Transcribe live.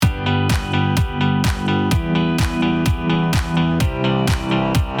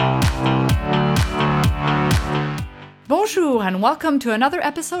Hello, and welcome to another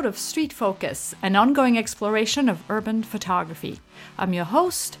episode of Street Focus, an ongoing exploration of urban photography. I'm your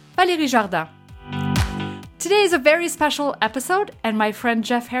host, Valérie Jardin. Today is a very special episode, and my friend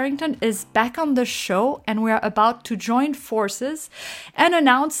Jeff Harrington is back on the show, and we are about to join forces and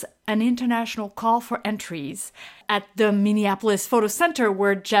announce an international call for entries at the Minneapolis Photo Center,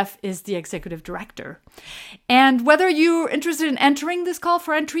 where Jeff is the executive director. And whether you're interested in entering this call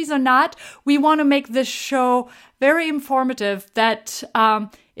for entries or not, we want to make this show very informative that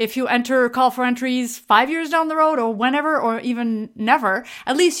if you enter call for entries 5 years down the road or whenever or even never,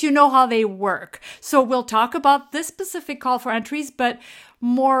 at least you know how they work. So we'll talk about this specific call for entries, but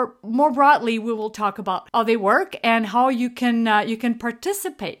more broadly, we will talk about how they work and how you can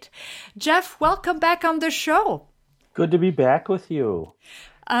participate. Jeff, welcome back on the show. Good to be back with you.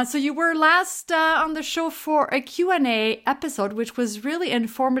 So you were last on the show for a Q&A episode, which was really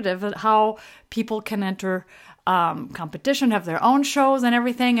informative on how people can enter competition, have their own shows and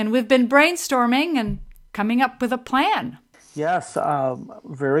everything. And we've been brainstorming and coming up with a plan. Yes,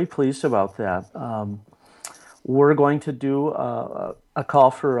 very pleased about that. We're going to do a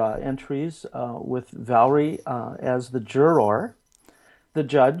call for entries with Valerie as the juror, the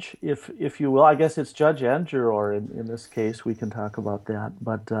judge, if you will. I guess it's judge and juror in this case. We can talk about that.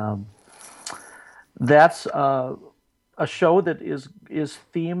 But that's a show that is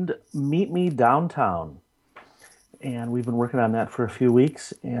themed Meet Me Downtown. And we've been working on that for a few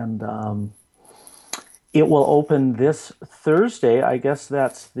weeks. And it will open this Thursday. I guess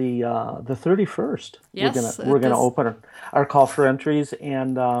that's the 31st. Yes, we're gonna open our call for entries,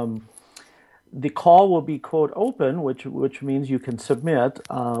 and the call will be quote open, which means you can submit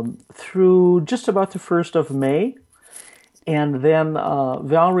through just about the 1st of May, and then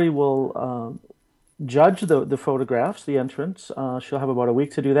Valerie will judge the photographs, the entrance. She'll have about a week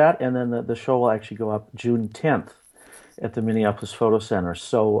to do that, and then the show will actually go up June 10th. At the Minneapolis Photo Center.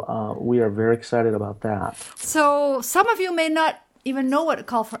 So we are very excited about that. So some of you may not even know what a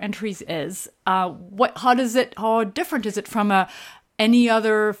call for entries is. How different is it from any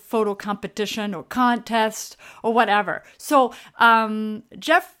other photo competition or contest or whatever? So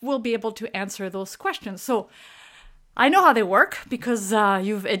Jeff will be able to answer those questions. So I know how they work because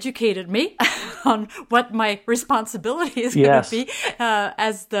you've educated me on what my responsibility is going to be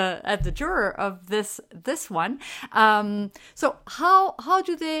as the juror of this one. So how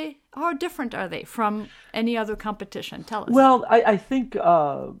different are they from any other competition? Tell us. Well, I think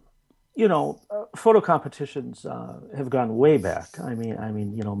photo competitions have gone way back. I mean,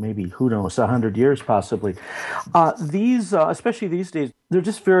 maybe who knows, 100 years possibly. These, especially these days, they're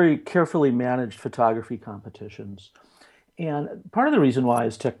just very carefully managed photography competitions. And part of the reason why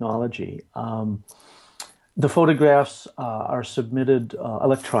is technology. The photographs are submitted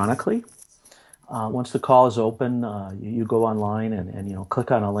electronically. Once the call is open, you go online and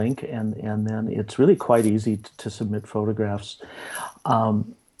click on a link, and then it's really quite easy to submit photographs.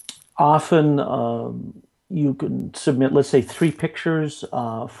 Often you can submit, let's say, 3 pictures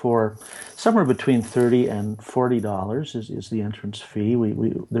for somewhere between $30 and $40 is the entrance fee.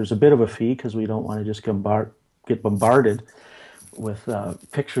 There's a bit of a fee because we don't want to just get bombarded with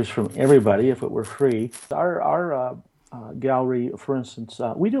pictures from everybody if it were free. Our gallery, for instance,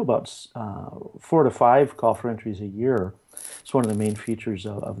 we do about 4 to 5 call for entries a year. It's one of the main features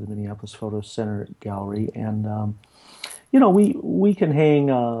of the Minneapolis Photo Center gallery, and we can hang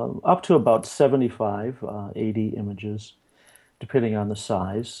up to about 75, 80 images, depending on the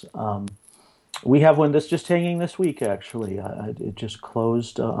size. We have one that's just hanging this week, actually. It just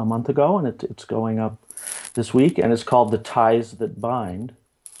closed a month ago, and it's going up this week, and it's called The Ties That Bind,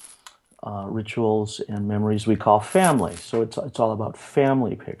 Rituals and Memories We Call Family. So it's all about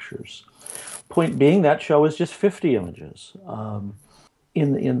family pictures. Point being, that show is just 50 images.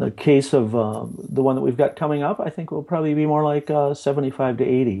 In the case of the one that we've got coming up, I think will probably be more like 75 to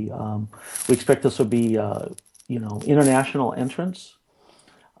 80. We expect this will be, international entrance.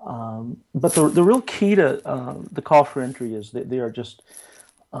 But the real key to the call for entry is that they are just,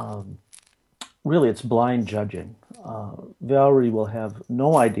 really it's blind judging. Valerie will have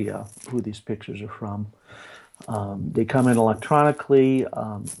no idea who these pictures are from. They come in electronically,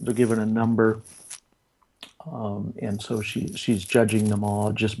 they're given a number, and so she's judging them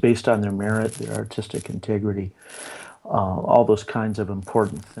all just based on their merit, their artistic integrity, all those kinds of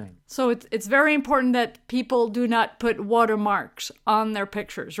important things. So it's very important that people do not put watermarks on their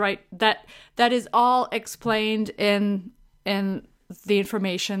pictures, right? That is all explained in the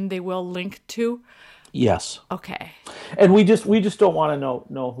information they will link to. Yes. Okay. And we just don't want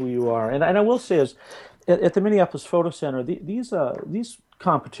to know who you are. And I will say is, at the Minneapolis Photo Center, these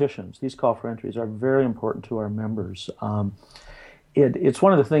competitions, these call for entries, are very important to our members. It's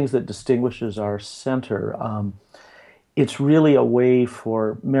one of the things that distinguishes our center. It's really a way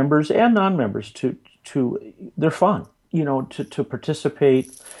for members and non-members they're fun, to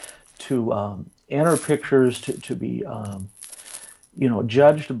participate, to enter pictures, to be,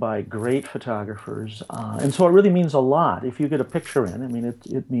 judged by great photographers. And so it really means a lot. If you get a picture in, I mean,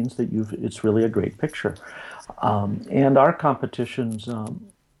 it means that it's really a great picture. And our competitions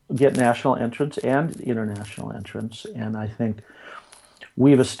get national entrants and international entrants. And I think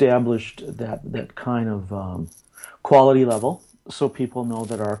we've established that kind of quality level, so people know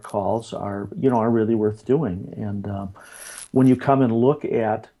that our calls are really worth doing. And when you come and look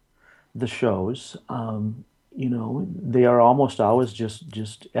at the shows, they are almost always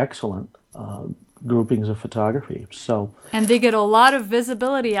just excellent groupings of photography. So, and they get a lot of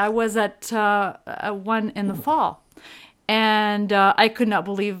visibility. I was at one in the fall, and I could not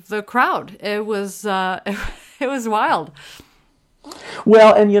believe the crowd. It was it was wild.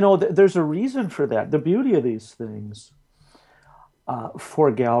 Well, and there's a reason for that. The beauty of these things,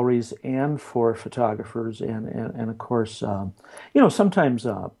 for galleries and for photographers, and of course, sometimes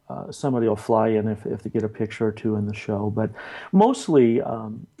somebody will fly in if they get a picture or two in the show, but mostly,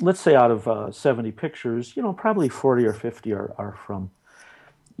 let's say out of 70 pictures, probably 40 or 50 are from,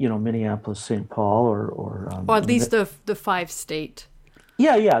 Minneapolis, St. Paul, or at least the 5-state.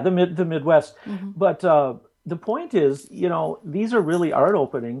 Yeah, the Midwest, mm-hmm. But the point is, these are really art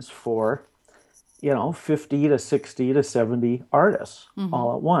openings for, 50 to 60 to 70 artists, mm-hmm.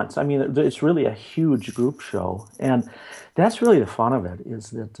 all at once. I mean, it's really a huge group show. And that's really the fun of it,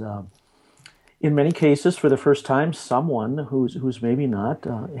 is that in many cases, for the first time, someone who's maybe not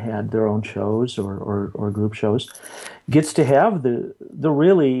had their own shows or group shows gets to have the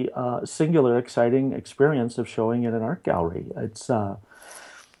really singular, exciting experience of showing in an art gallery. It's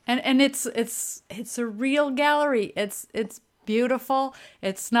And it's a real gallery. It's beautiful.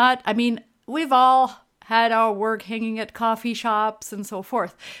 It's not, I mean, we've all had our work hanging at coffee shops and so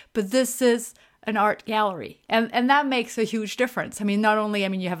forth, but this is an art gallery. And that makes a huge difference. I mean, not only,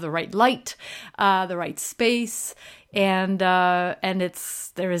 you have the right light, the right space, and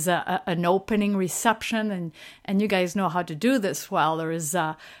there is an opening reception, and you guys know how to do this well. There's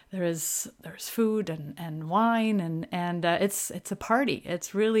food and wine, and it's a party.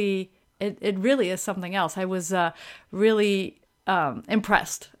 It's really, it really is something else. I was really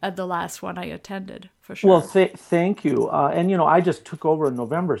impressed at the last one I attended, for sure. Well, thank you. And I just took over in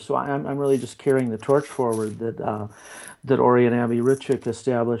November, so I'm really just carrying the torch forward that Ori and Abby Ritchik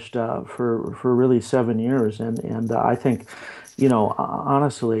established for really 7 years, and I think,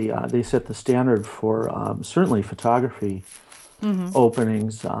 honestly, they set the standard for certainly photography, mm-hmm.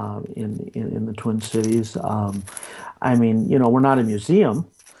 openings in the Twin Cities. We're not a museum.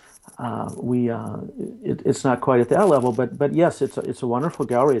 It's not quite at that level, but yes, it's a wonderful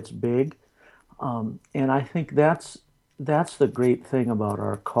gallery. It's big, and I think that's the great thing about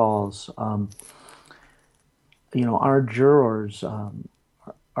our calls. Our jurors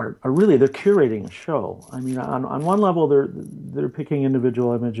are really, they're curating a show. I mean, on one level, they're picking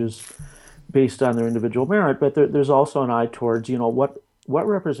individual images based on their individual merit, but there's also an eye towards what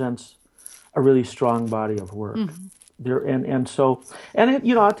represents a really strong body of work. Mm-hmm.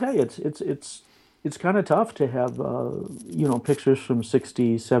 I'll tell you, it's kind of tough to have pictures from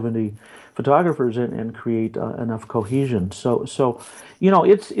 60, 70 photographers and create enough cohesion. So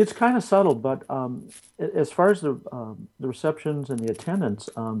it's kind of subtle, but as far as the receptions and the attendance,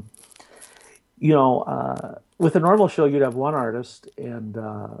 with a normal show, you'd have one artist, and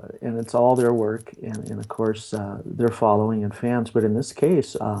it's all their work, and of course their following and fans. But in this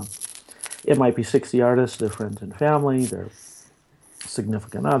case, it might be 60 artists, their friends and family, their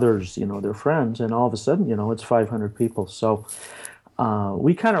significant others, their friends, and all of a sudden, it's 500 people. So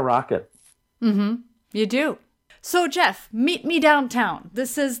we kind of rock it. Mm-hmm. You do. So Jeff, meet me downtown.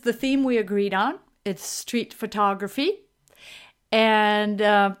 This is the theme we agreed on. It's street photography, and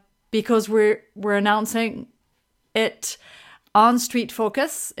because we're announcing it on Street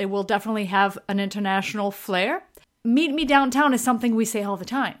Focus, it will definitely have an international flair. Meet me downtown is something we say all the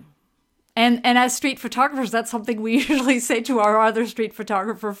time. And as street photographers, that's something we usually say to our other street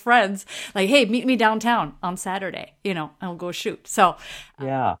photographer friends, like, hey, meet me downtown on Saturday, and we'll go shoot. So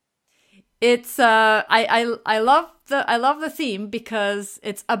yeah, it's I love the theme because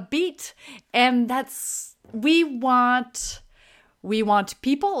it's upbeat, and we want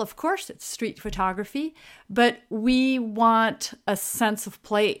people, of course, it's street photography, but we want a sense of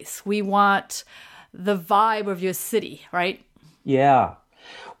place. We want the vibe of your city, right? Yeah.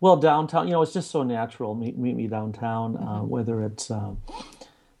 Well, downtown, it's just so natural. Meet me downtown, whether it's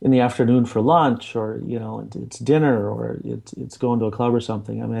in the afternoon for lunch, or it's dinner, or it's going to a club or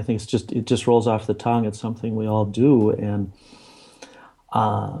something. I mean, I think it just rolls off the tongue. It's something we all do, and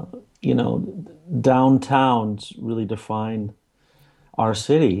uh, downtowns really define our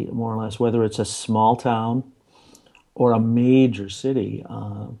city more or less, whether it's a small town or a major city.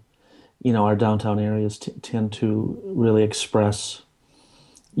 Our downtown areas tend to really express,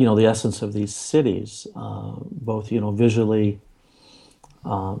 the essence of these cities, both, visually,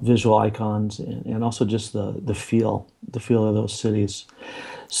 visual icons, and also just the feel of those cities.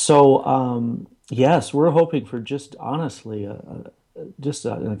 So, yes, we're hoping for just honestly,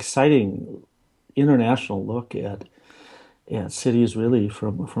 an exciting international look at cities really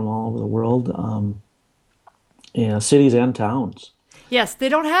from all over the world, cities and towns. Yes, they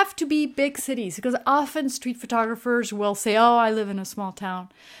don't have to be big cities, because often street photographers will say, "Oh, I live in a small town.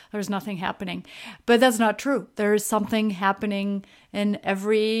 There's nothing happening." But that's not true. There is something happening at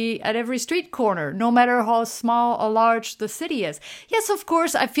every street corner, no matter how small or large the city is. Yes, of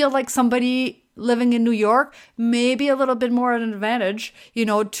course, I feel like somebody living in New York may be a little bit more at an advantage,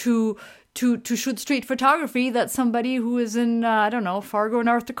 to shoot street photography that somebody who is in, I don't know, Fargo,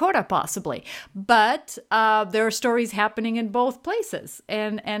 North Dakota, possibly. But there are stories happening in both places.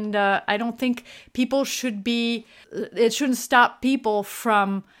 And I don't think it shouldn't stop people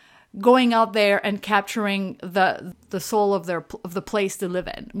from going out there and capturing the soul of the place to live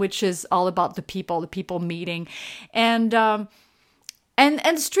in, which is all about the people meeting.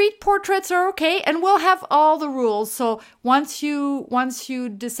 And street portraits are okay, and we'll have all the rules. So once you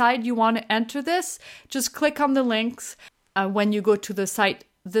decide you want to enter this, just click on the links when you go to the site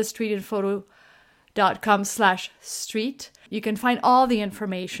thestreetinphoto.com/street. You can find all the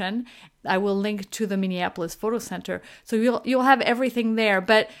information. I will link to the Minneapolis Photo Center, so you'll have everything there.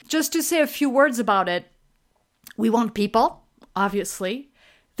 But just to say a few words about it, we want people, obviously.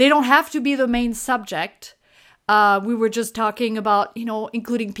 They don't have to be the main subject. We were just talking about,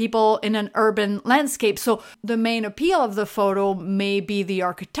 including people in an urban landscape. So the main appeal of the photo may be the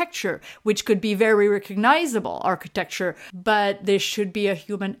architecture, which could be very recognizable architecture, but there should be a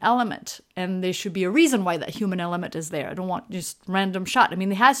human element, and there should be a reason why that human element is there. I don't want just random shot. I mean,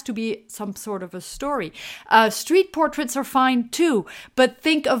 there has to be some sort of a story. Street portraits are fine too, but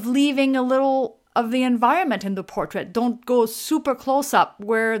think of leaving a little of the environment in the portrait. Don't go super close up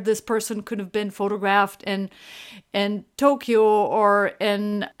where this person could have been photographed in Tokyo or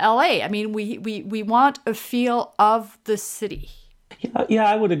in LA. I mean, we want a feel of the city. Yeah,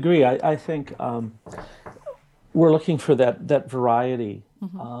 I would agree. I think we're looking for that variety,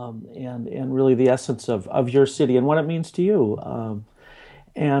 and really the essence of your city and what it means to you.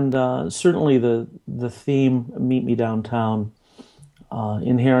 And certainly the theme, Meet Me Downtown,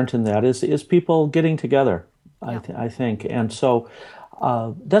 inherent in that is people getting together, I think. And so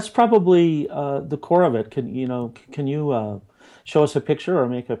that's probably the core of it. Can you show us a picture, or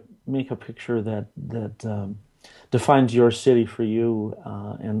make a picture that defines your city for you,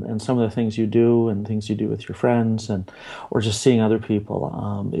 and some of the things you do and things you do with your friends, or just seeing other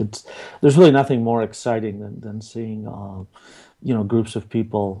people. There's really nothing more exciting than seeing groups of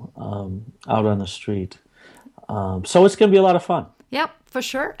people out on the street. So it's going to be a lot of fun. Yep, for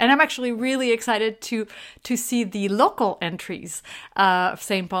sure. And I'm actually really excited to see the local entries of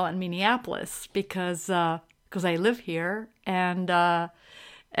St. Paul and Minneapolis, because I live here, and I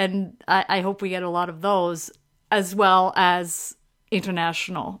hope we get a lot of those, as well as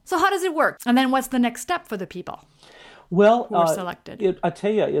international. So how does it work? And then what's the next step for the people who are selected? I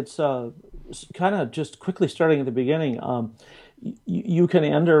tell you, it's kind of just quickly starting at the beginning. You can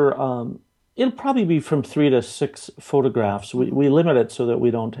enter. It'll probably be from 3 to 6 photographs. We limit it so that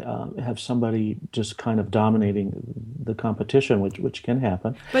we don't have somebody just kind of dominating the competition, which can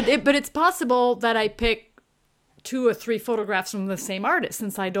happen. But it's possible that I pick 2 or 3 photographs from the same artist,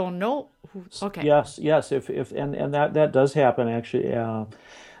 since I don't know who. Okay. Yes. If and that does happen actually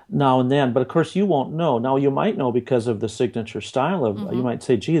now and then. But of course, you won't know. Now you might know because of the signature style of. You might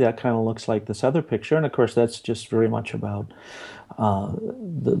say, "Gee, that kind of looks like this other picture," and of course, that's just very much about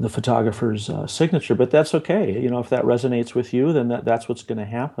the photographer's signature. But that's okay. If that resonates with you, then that's what's going to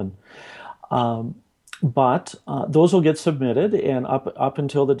happen. But those will get submitted, and up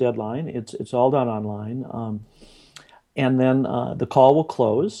until the deadline, it's all done online. And then the call will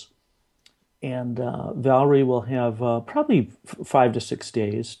close, and Valerie will have probably 5 to 6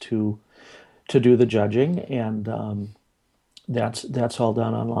 days to do the judging, and that's all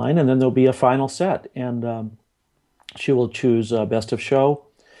done online. And then there'll be a final set, and she will choose best of show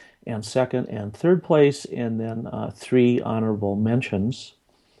and second and third place, and then 3 honorable mentions.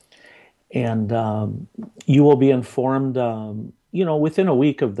 And you will be informed, within a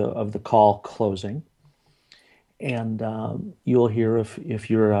week of the call closing, and you'll hear if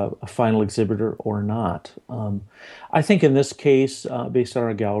you're a final exhibitor or not. I think in this case, based on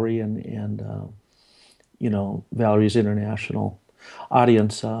our gallery and Valerie's international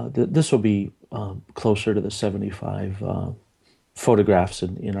audience, this will be closer to the 75 photographs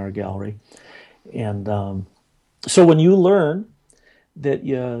in our gallery. And so when you learn that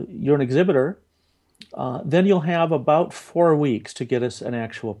you're an exhibitor, then you'll have about 4 weeks to get us an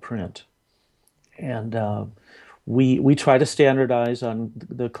actual print. And we try to standardize on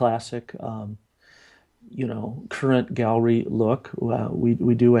the classic, current gallery look.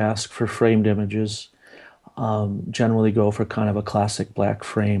 We do ask for framed images. Generally go for kind of a classic black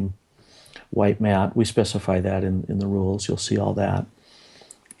frame, white matte. We specify that in the rules. You'll see all that.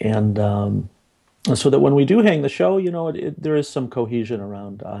 And so that when we do hang the show, there is some cohesion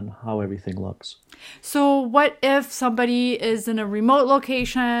around on how everything looks. So what if somebody is in a remote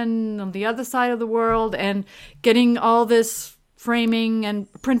location on the other side of the world and getting all this framing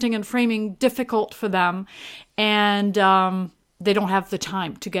and printing and framing difficult for them, and they don't have the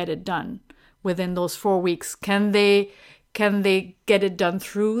time to get it done within those 4 weeks? Can they get it done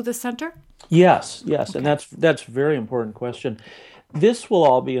through the center? Yes, okay. And that's a very important question. This will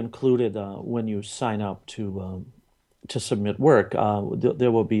all be included when you sign up to submit work.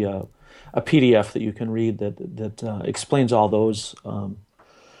 There will be a PDF that you can read that explains all those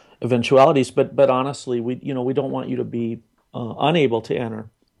eventualities. But honestly, we don't want you to be unable to enter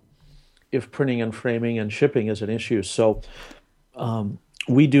if printing and framing and shipping is an issue. So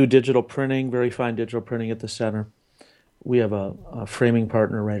we do digital printing, very fine digital printing at the center. We have a framing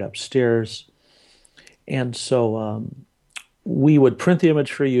partner right upstairs, and so we would print the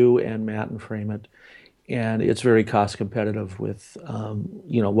image for you and matte and frame it, and it's very cost competitive with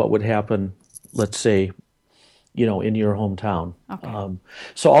what would happen, let's say, in your hometown. Okay.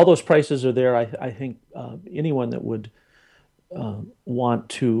 So all those prices are there. I think anyone that would want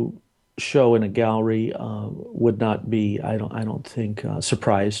to show in a gallery would not be, I don't think,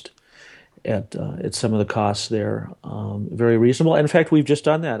 surprised at some of the costs there. Very reasonable. And in fact, we've just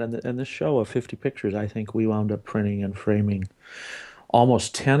done that. And this show of 50 pictures, I think we wound up printing and framing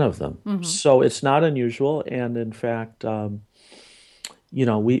almost 10 of them. Mm-hmm. So it's not unusual. And in fact,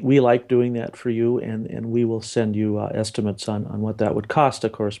 we like doing that for you, and we will send you estimates on what that would cost,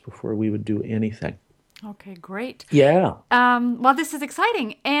 of course, before we would do anything. Okay, great. Yeah. Well, this is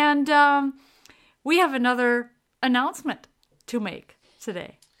exciting. And we have another announcement to make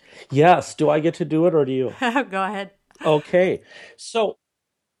today. Yes. Do I get to do it, or do you? Go ahead. Okay. So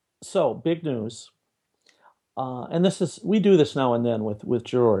big news. And we do this now and then with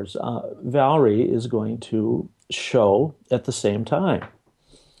jurors. Valerie is going to show at the same time.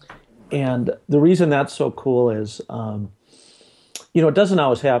 And the reason that's so cool is, it doesn't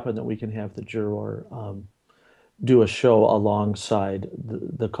always happen that we can have the juror do a show alongside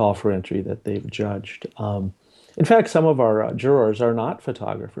the call for entry that they've judged. In fact, some of our jurors are not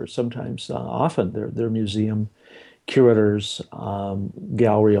photographers. Sometimes, often, they're museum curators,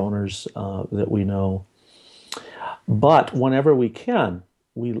 gallery owners that we know. But whenever we can,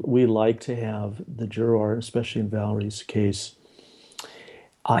 we like to have the juror, especially in Valerie's case,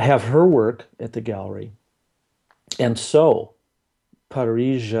 have her work at the gallery. And so,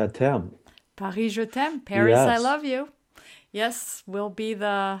 Paris, je t'aime. Paris, je t'aime. Paris, yes. I love you. Yes, we'll be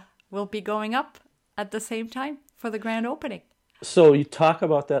going up at the same time for the grand opening. So you talk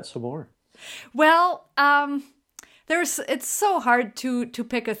about that some more. Well, it's so hard to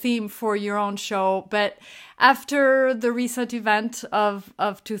pick a theme for your own show, but after the recent event of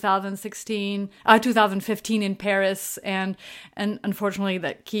 2015 in Paris, and unfortunately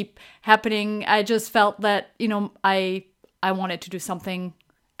that keep happening, I just felt that I wanted to do something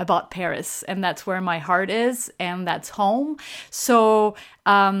about Paris, and that's where my heart is, and that's home. So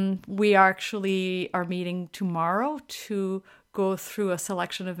we are meeting tomorrow to go through a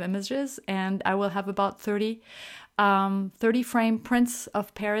selection of images, and I will have about 30 frame prints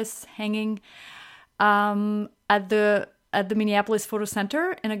of Paris hanging at the Minneapolis Photo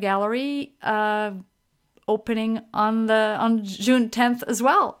Center in a gallery opening on June 10th as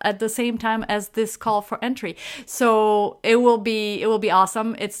well, at the same time as this call for entry. So it will be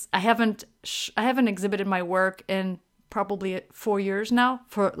awesome. I haven't exhibited my work in probably 4 years now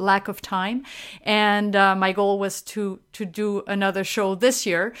for lack of time, and my goal was to do another show this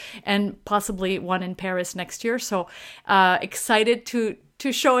year and possibly one in Paris next year. So excited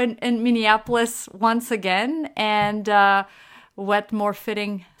to show in Minneapolis once again, and what more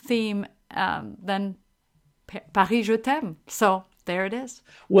fitting theme than Paris, je t'aime. So there it is.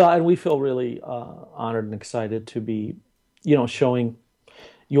 Well, and we feel really honored and excited to be, showing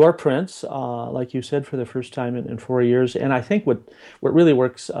your prints, like you said, for the first time in 4 years. And I think what really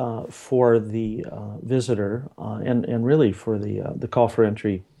works for the visitor and really for the call for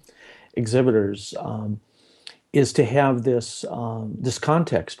entry exhibitors is to have this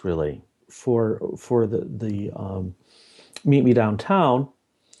context really for the Meet Me Downtown,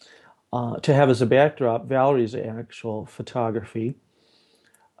 to have as a backdrop Valerie's actual photography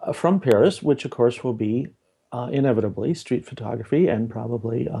from Paris, which of course will be inevitably street photography and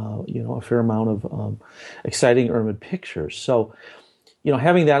probably a fair amount of exciting urban pictures. So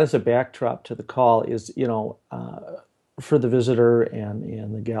having that as a backdrop to the call is for the visitor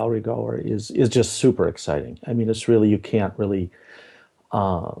and the gallery goer is just super exciting. I mean, it's really, you can't really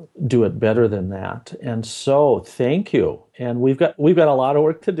do it better than that. And so thank you. And we've got a lot of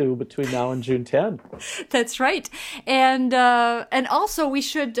work to do between now and June 10. That's right. And also we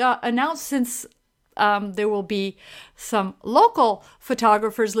should announce, since there will be some local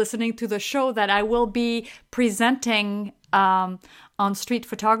photographers listening to the show, that I will be presenting on street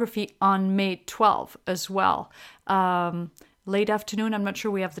photography on May 12th as well. Late afternoon. I'm not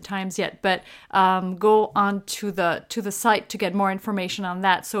sure we have the times yet, but go on to the site to get more information on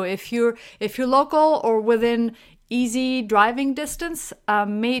that. So if you're local or within easy driving distance,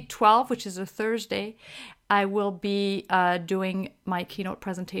 May 12th, which is a Thursday, I will be doing my keynote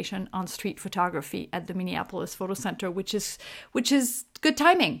presentation on street photography at the Minneapolis Photo Center, which is good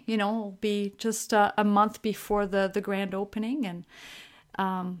timing. It'll be just a month before the grand opening, and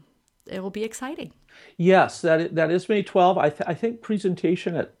it will be exciting. Yes, that is May 12th. I think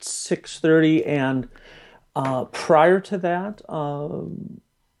presentation at 6:30, and prior to that,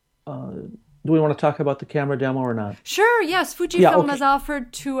 do we want to talk about the camera demo or not? Sure. Yes, Fujifilm has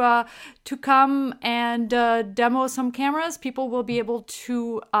offered to come and demo some cameras. People will be able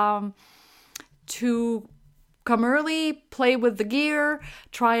to come early, play with the gear,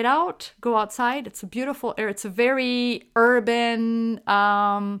 try it out, go outside. It's a beautiful area. It's a very urban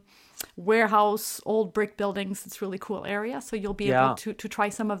warehouse, old brick buildings. It's a really cool area. So you'll be able to try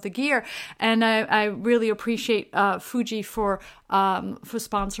some of the gear. And I really appreciate Fuji for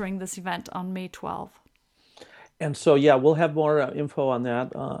sponsoring this event on May 12th. And so, we'll have more info on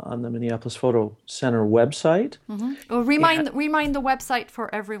that on the Minneapolis Photo Center website. Mm-hmm. Well, remind the website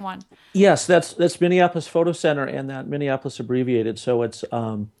for everyone. Yes, that's Minneapolis Photo Center, and that Minneapolis abbreviated. So it's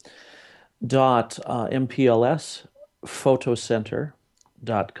 .mpls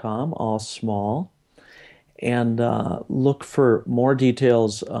photocenter.com, all small. And look for more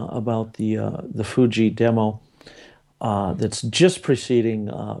details about the Fuji demo that's just preceding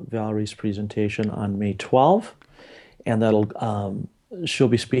Valerie's presentation on May 12th. And she'll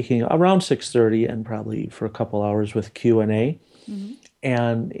be speaking around 6:30 and probably for a couple hours with Q&A. Mm-hmm.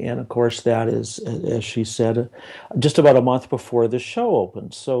 And of course that is, as she said, just about a month before the show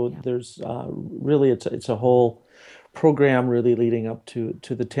opens. So there's really, it's a whole program really leading up to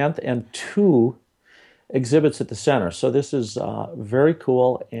the 10th, and 2 exhibits at the center. So this is very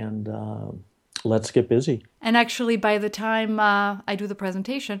cool, and let's get busy. And actually, by the time I do the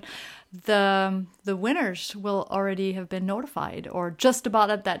presentation, the winners will already have been notified, or just about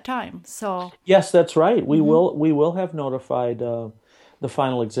at that time. So yes, that's right. We will have notified the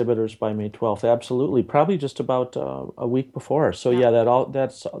final exhibitors by May 12th. Absolutely, probably just about a week before. So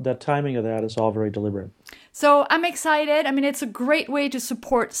that timing of that is all very deliberate. So I'm excited. I mean, it's a great way to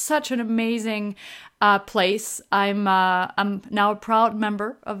support such an amazing place. I'm now a proud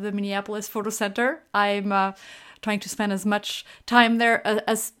member of the Minneapolis Photo Center. I'm trying to spend as much time there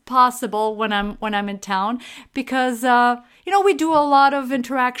as possible when I'm in town, because we do a lot of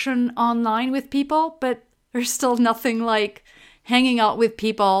interaction online with people, but there's still nothing like hanging out with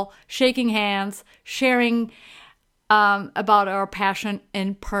people, shaking hands, sharing about our passion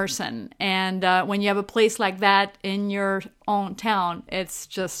in person. And when you have a place like that in your own town, it's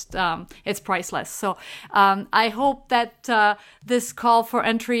just, it's priceless. So I hope that this call for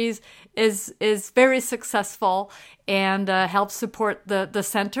entries is very successful and helps support the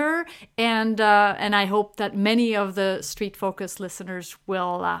center. And I hope that many of the Street Focus listeners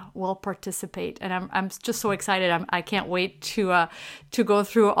will participate. And I'm just so excited. I can't wait to go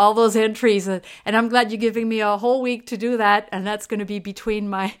through all those entries. And I'm glad you're giving me a whole week to do that. And that's going to be between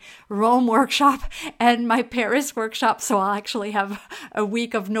my Rome workshop and my Paris workshop. So I'll actually have a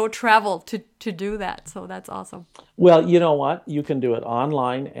week of no travel to do that. So that's awesome. Well, you know what? You can do it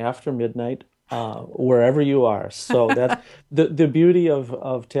online after midnight, wherever you are. So that's the beauty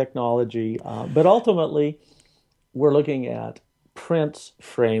of technology. But ultimately, we're looking at prints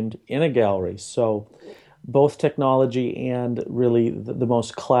framed in a gallery. So both technology and really the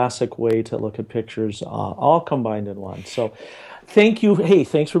most classic way to look at pictures, all combined in one. So thank you. Hey,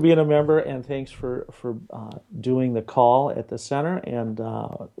 thanks for being a member, and thanks for doing the call at the center. And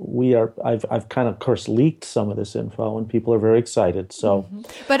I've kind of course leaked some of this info, and people are very excited. So,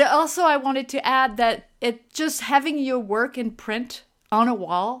 But also I wanted to add that it just having your work in print on a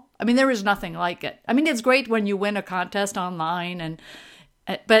wall. I mean, there is nothing like it. I mean, it's great when you win a contest online,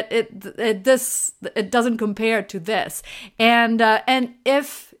 but it doesn't compare to this. And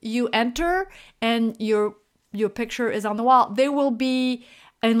if you enter and your picture is on the wall, there will be.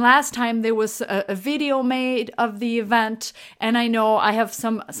 And last time there was a video made of the event, and I know I have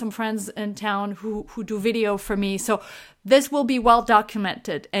some friends in town who do video for me. So this will be well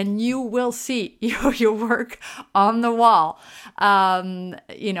documented, and you will see your work on the wall.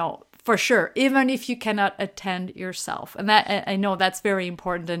 For sure, even if you cannot attend yourself. And that, I know that's very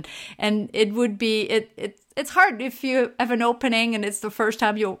important. And it would be, it's hard if you have an opening and it's the first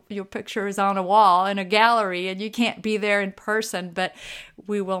time your picture is on a wall in a gallery and you can't be there in person, but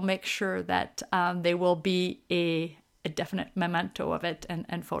we will make sure that there will be a definite memento of it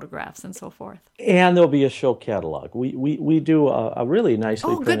and photographs and so forth. And there'll be a show catalog. We do a really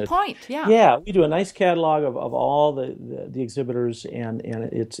nicely printed. Good point. Yeah. Yeah, we do a nice catalog of all the exhibitors, and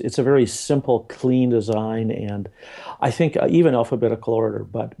it's a very simple, clean design, and I think even alphabetical order.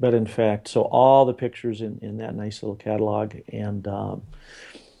 But in fact, so all the pictures in that nice little catalog, and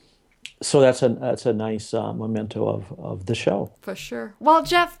so that's a nice memento of the show. For sure. Well,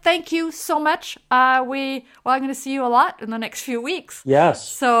 Jeff, thank you so much. I'm going to see you a lot in the next few weeks. Yes.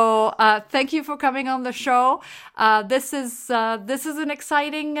 So thank you for coming on the show. This is an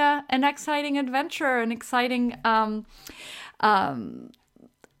exciting adventure, an exciting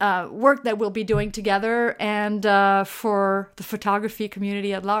work that we'll be doing together, and for the photography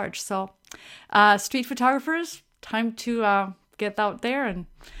community at large. So, street photographers, time to get out there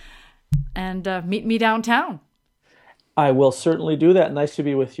and meet me downtown. I will certainly do that. Nice to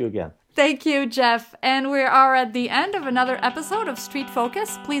be with you again. Thank you, Jeff. And we are at the end of another episode of Street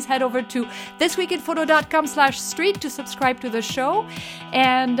Focus. Please head over to thisweekinphoto.com/street to subscribe to the show,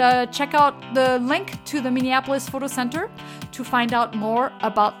 and check out the link to the Minneapolis Photo Center to find out more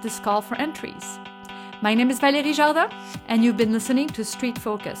about this call for entries. My name is Valérie Jardin, and you've been listening to Street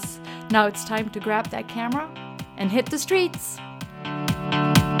Focus. Now it's time to grab that camera and hit the streets.